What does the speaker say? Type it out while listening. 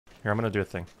Here, I'm gonna do a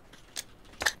thing.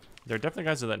 There are definitely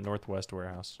guys at that northwest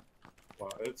warehouse. Wow,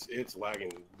 it's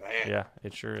lagging bad. Yeah,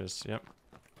 it sure is. Yep.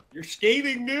 You're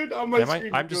skating, dude. On my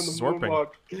screen, I'm you're just doing the zorping.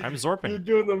 moonwalk. I'm zorping. You're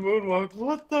doing the moonwalk.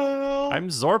 What the hell? I'm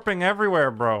zorping everywhere,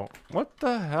 bro. What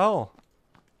the hell?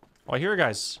 Oh, I hear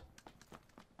guys.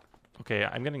 Okay,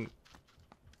 I'm getting...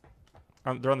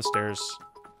 they're on the stairs.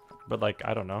 But, like,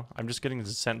 I don't know. I'm just getting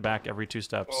sent back every 2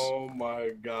 steps. Oh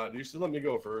my god. You should let me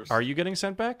go first. Are you getting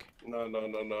sent back? No.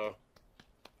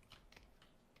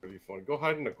 That'd be fun. Go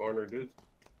hide in the corner, dude.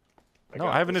 No,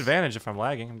 I have an advantage if I'm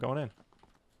lagging. I'm going in.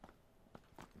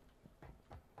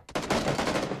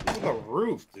 Look at the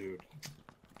roof, dude.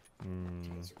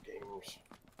 Mm. These are gamers.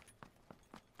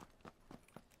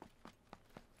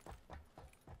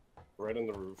 Right on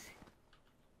the roof.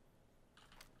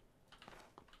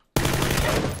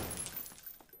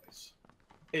 Nice.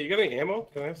 Hey, you got any ammo?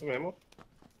 Can I have some ammo?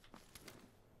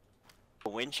 A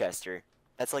Winchester.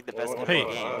 That's like the best gun Hey. in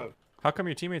the game. How come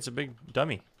your teammate's a big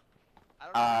dummy?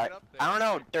 I don't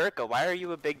know, Durka, why are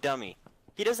you a big dummy?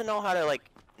 He doesn't know how to, like,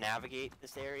 navigate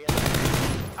this area.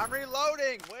 I'm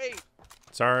reloading! Wait!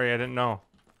 Sorry, I didn't know.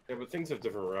 Yeah, but things have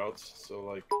different routes, so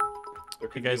like...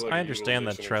 Hey guys, I understand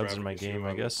that Shroud's in my game,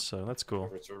 I guess, so that's cool.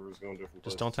 Different servers going different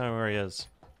Just places. don't tell me where he is.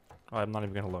 Oh, I'm not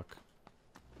even gonna look.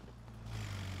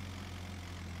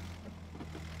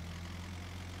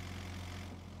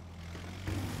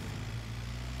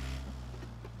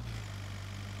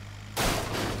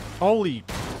 Holy!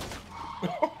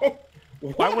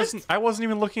 I wasn't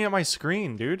even looking at my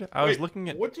screen, dude. I was looking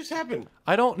at. What just happened?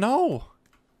 I don't know.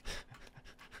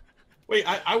 Wait,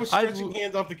 I was stretching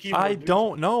hands off the keyboard. I dude.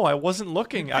 don't know. I wasn't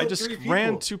looking. I killed just 3 people.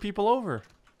 ran 2 people over.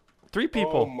 3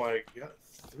 people. Oh my god,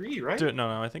 3, right? Dude,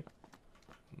 no, I think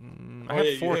I Oh, had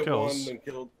yeah, 4 you hit kills. 1 and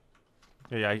killed.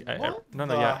 Yeah, What no,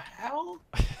 the yeah. hell?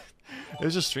 It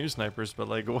was just stream snipers, but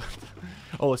like, what?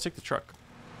 Oh, let's take the truck.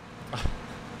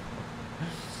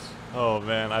 Oh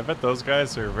man, I bet those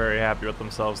guys are very happy with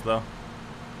themselves though.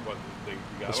 What, you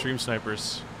got The 'em? stream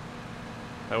snipers.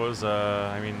 That was,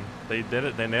 I mean, they did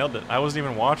it. They nailed it. I wasn't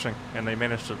even watching, and they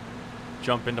managed to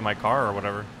jump into my car or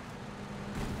whatever.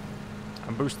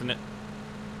 I'm boosting it.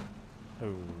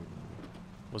 Oh,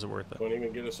 was it worth it? Don't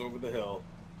even get us over the hill.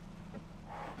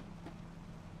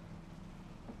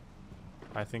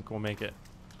 I think we'll make it.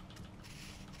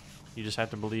 You just have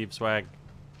to believe, Swag.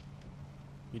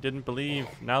 You didn't believe.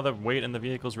 Now the weight in the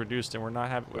vehicle's reduced, and we're not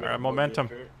having our momentum.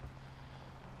 Damn.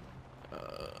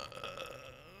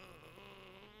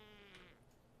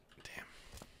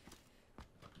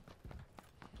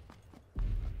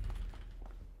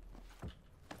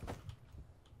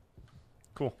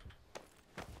 Cool.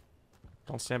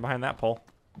 Don't stand behind that pole.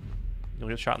 You'll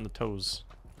get shot in the toes.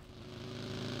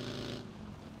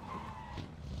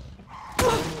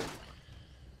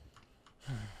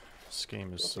 This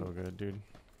game is so good, dude.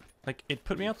 Like, it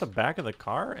put me out the back of the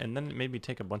car, and then it made me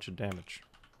take a bunch of damage.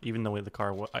 Even the way the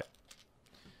car was...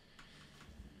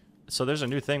 So there's a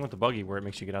new thing with the buggy where it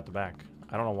makes you get out the back.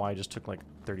 I don't know why I just took like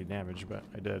 30 damage, but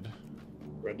I did.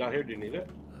 Right down here, do you need it?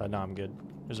 No, I'm good.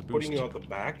 There's a boost. Putting you out the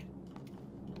back?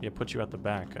 Yeah, put you out the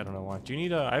back. I don't know why. Do you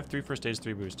need I have 3 first aids,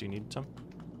 3 boosts. Do you need some?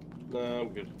 No, I'm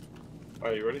good.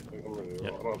 Are you ready? I'm ready.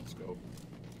 Yep. I don't have to scope.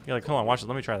 Yeah, like, hold on, watch it.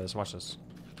 Let me try this. Watch this.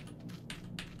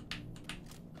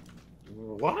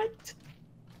 What?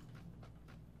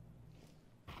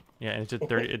 Yeah, and it did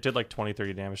 30. It did like 20,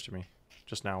 30 damage to me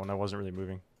just now when I wasn't really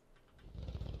moving.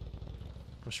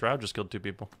 Well, Shroud just killed 2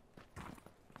 people.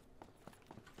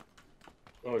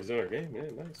 Oh, he's in our game.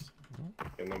 Yeah, nice.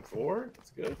 And I'm 4. That's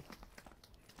good.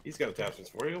 He's got attachments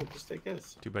for you. We'll just take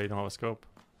his. Too bad you don't have a scope.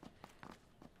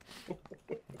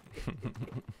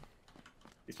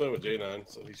 He's playing with Just9n,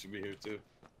 so he should be here too.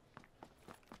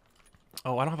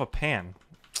 Oh, I don't have a pan.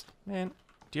 Man,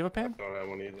 do you have a pan? I don't have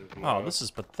one either. Oh, this is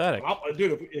pathetic.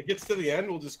 Dude, if it gets to the end,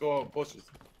 we'll just go out and pushes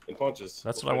and punches.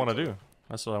 That's We'll what I fight want to each do. other.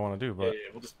 That's what I want to do, Yeah, but... yeah,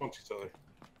 we'll just punch each other.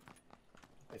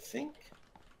 I think...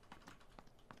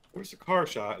 There's a car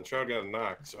shot, and Shroud got a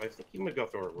knock, so I think he might go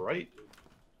through it right.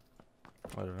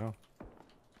 I don't know.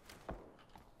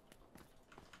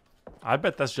 I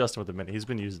bet that's Justin with the mini. He's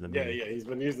been using the mini. Yeah, he's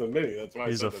been using the mini. That's why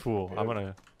He's a fool. I'm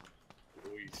gonna...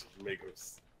 We should make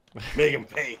him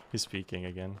pay. He's peeking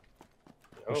again.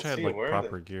 I Wish don't I had see like him. Where are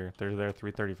proper they? gear. They're there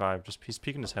 335. Just he's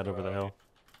peeking his head over the hill.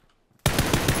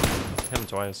 Hit him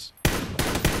twice.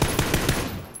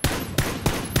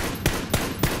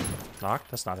 Knock?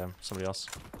 That's not him. Somebody else.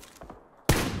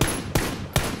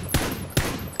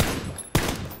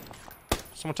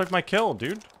 Someone took my kill,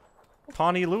 dude.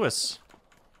 Pawnee Lewis.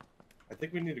 I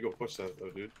think we need to go push that though,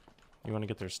 dude. You want to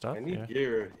get their stuff? I need Yeah.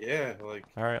 gear. Yeah, like.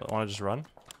 All right. Want to just run?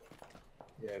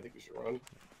 Yeah, I think we should run.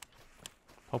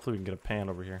 Hopefully we can get a pan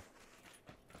over here.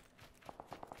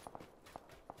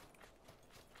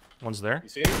 One's there. You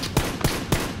see him?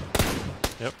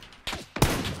 Yep.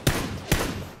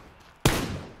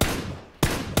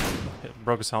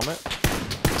 Broke his helmet.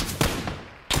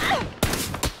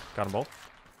 Got them both.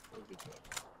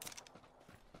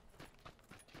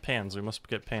 Pans. We must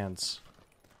get pans.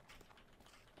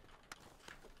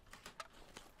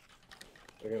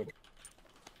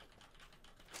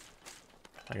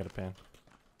 I got a pan.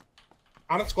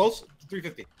 On it's close.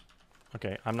 350.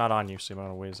 Okay, I'm not on you, so I'm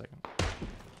gonna wait a second.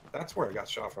 That's where I got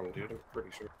shot from, dude. I'm pretty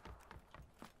sure.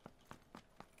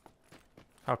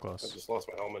 How I close? just lost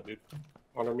my helmet, dude.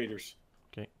 100 meters.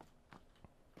 Okay.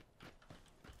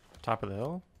 Top of the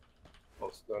hill?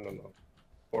 Close. No.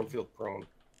 Cornfield prone.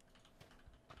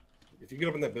 If you get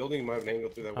up in that building, you might have an angle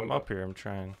through that window. I'm up here, I'm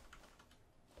trying.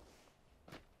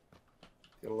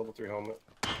 Get a level 3 helmet.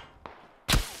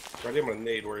 Ready? I'm gonna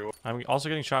nade where he was. I'm also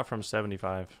getting shot from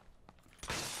 75.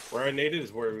 Where I naded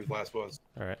is where he last was.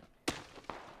 Alright.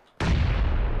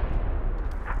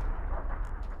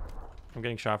 I'm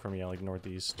getting shot from, yeah, like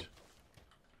northeast.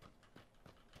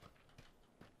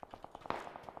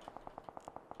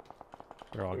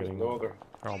 They're all getting... No other.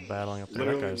 They're all battling up there.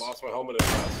 That Literally guy's... lost my helmet at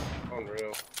last.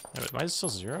 Unreal. Yeah, wait, mine is still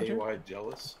 0, dude? AY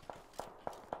jealous.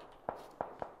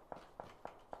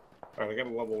 Alright, I got a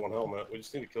level 1 helmet. We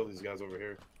just need to kill these guys over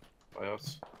here. By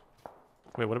us.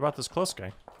 Wait, what about this close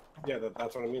guy? Yeah,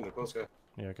 that's what I mean, the close guy.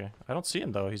 Yeah, okay. I don't see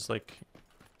him, though. He's like...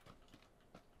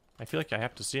 I feel like I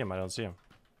have to see him. I don't see him.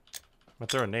 I'm gonna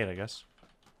throw a nade, I guess.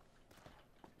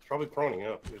 He's probably proning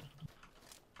up, dude.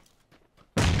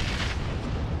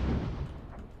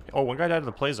 Oh, one guy died in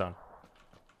the play zone.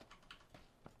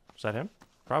 Is that him?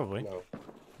 Probably. No.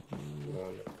 No.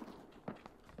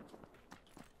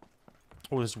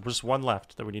 Oh, there's just one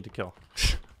left that we need to kill.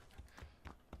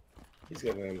 He's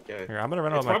got an MK. Here, I'm gonna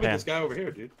run out It's of my probably pan. this guy over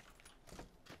here, dude.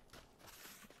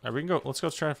 Alright, we can go. Let's go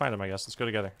try and find him, I guess. Let's go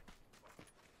together.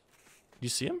 You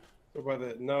see him? Go by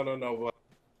the... No. But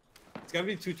it's gotta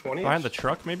be 220. Behind the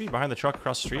truck, maybe? Behind the truck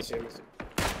across the I street? see him.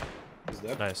 He's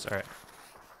dead. Nice, alright.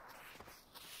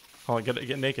 Hold on,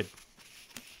 get naked.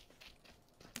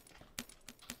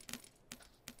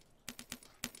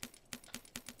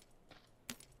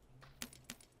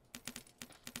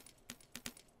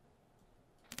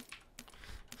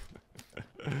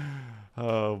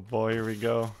 Oh boy, here we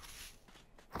go.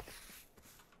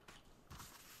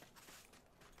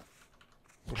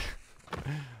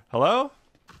 Hello?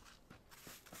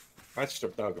 I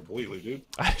stripped down completely, dude.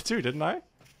 I do, didn't I?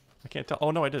 I can't tell.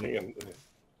 Oh no, I didn't. Again,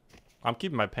 I'm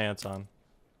keeping my pants on.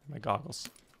 My goggles.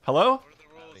 Hello? What are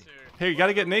the rules here? Hey, you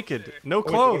gotta get naked. No wait,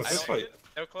 clothes. this fight.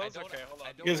 No clothes? Okay, hold on.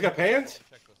 You guys got pants?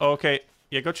 Oh, okay.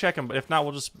 Yeah, go check them. But if not,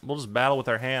 we'll just battle with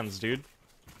our hands, dude.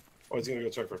 Oh, he's gonna go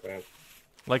check for pants.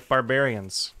 Like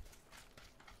barbarians.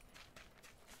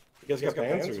 You guys got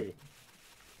pants? Or...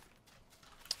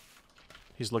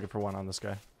 He's looking for one on this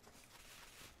guy.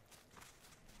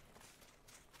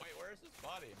 Wait, where's his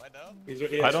body? Am I down? He's,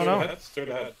 I don't know. Straight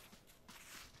ahead.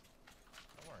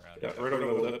 Somewhere around Yeah, here. right over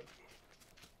the lip.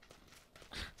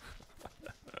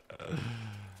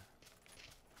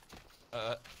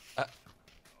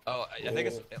 Oh, I think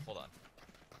it's. Yeah, hold on.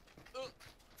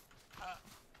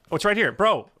 Oh, it's right here,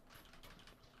 bro.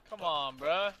 Come on,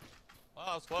 bruh. Oh,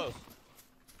 that was close.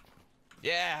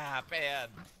 Yeah, man.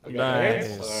 You got Nice.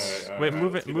 pants? All right, Wait,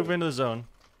 let's keep move into the zone.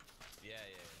 Yeah.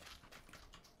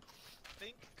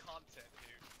 Think content,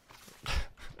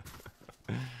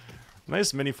 dude.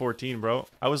 Nice mini 14, bro.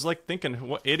 I was like thinking,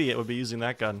 what idiot would be using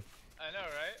that gun? I know,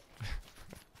 right?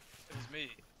 It was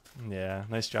me. Yeah,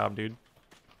 nice job, dude.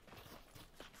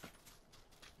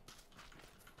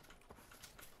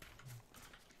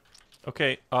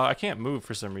 Okay, I can't move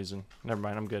for some reason. Never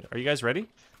mind, I'm good. Are you guys ready?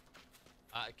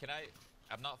 Can I?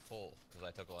 I'm not full because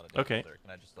I took a lot of. Okay. There.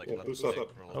 Can I just like Yeah, let boost it up. stick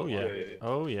for a little Oh bit yeah. longer? yeah.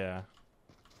 Oh yeah.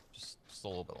 Just a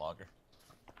little bit longer.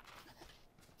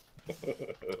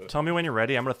 Tell me when you're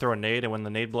ready. I'm gonna throw a nade, and when the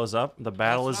nade blows up, the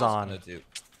battle That's is what I was on. gonna do.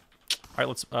 All right,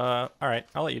 let's. All right,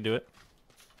 I'll let you do it.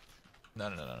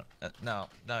 No.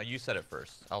 You said it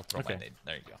first. I'll throw Okay. my nade.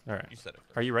 There you go. All right. You said it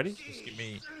first. Are you ready? Just give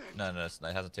me. No, it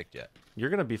hasn't ticked yet. You're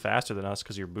gonna be faster than us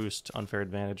because your boost unfair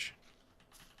advantage.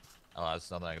 Oh,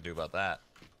 there's nothing I can do about that,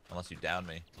 unless you down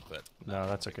me. But No,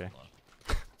 that's okay.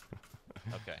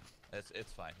 Okay,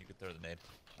 it's fine. You can throw the nade.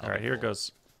 All right, here it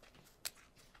goes.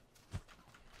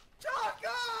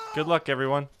 Good luck,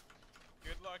 everyone.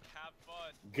 Good luck, have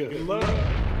fun. Good luck.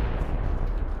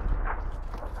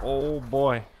 Oh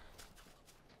boy,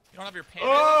 You don't have your pants. Oh!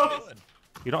 What are you doing?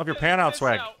 you don't have your pan out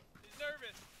swag. He's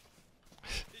nervous.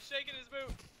 He's shaking his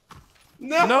boot.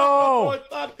 No! No! I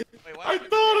thought, Wait, why I did you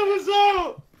thought say it was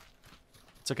out!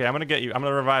 It's okay. I'm gonna get you. I'm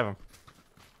gonna revive him.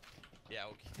 that? Yeah,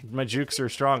 okay. My jukes are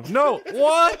strong. No!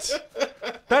 What?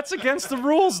 That's against the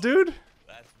rules, dude.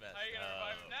 That's messed How you gonna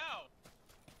revive him now?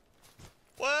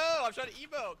 Whoa, I'm trying to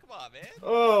emote. Come on, man.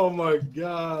 Oh my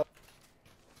god.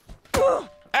 Ow!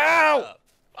 Oh,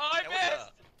 Oh, I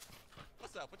missed!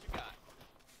 What's up? What you got?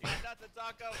 You got nothing,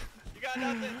 Taco? You got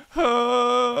nothing?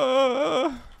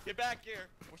 Get back here.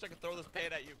 I wish I could throw this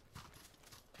pan at you.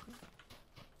 I'm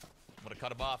gonna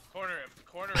cut him off. Corner him.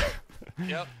 Corner him.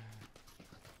 Yep.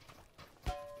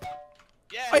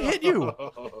 Yeah. I hit you.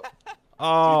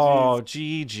 Oh,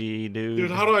 GG, dude.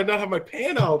 Dude, how do I not have my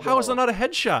pan out? How is that not a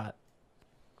headshot?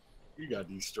 You got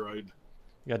destroyed.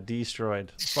 You got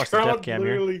destroyed. Plus the death Shroud cam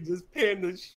here. literally just panned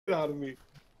the shit out of me.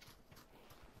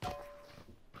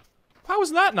 How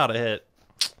was that not a hit?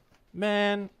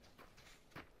 Man.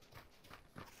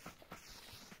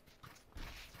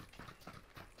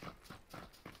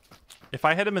 If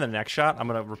I hit him in the next shot, I'm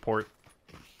gonna report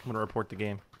the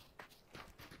game.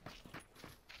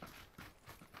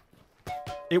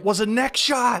 It was a neck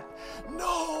shot!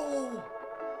 No!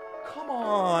 Come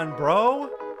on, bro.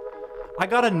 I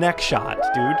got a neck shot,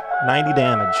 dude. 90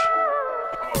 damage.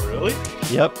 Oh, really?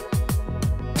 Yep.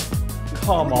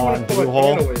 Come on, Put my blue pan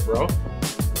hole. away, bro.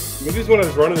 Maybe it's when I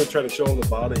was running and trying to show him the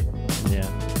body. Yeah.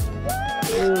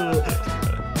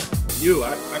 You,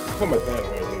 I put my pan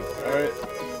away, dude. Alright?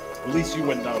 At least you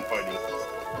went down fighting.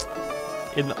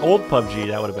 In the old PUBG,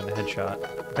 that would have been a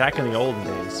headshot. Back in the olden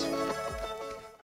days.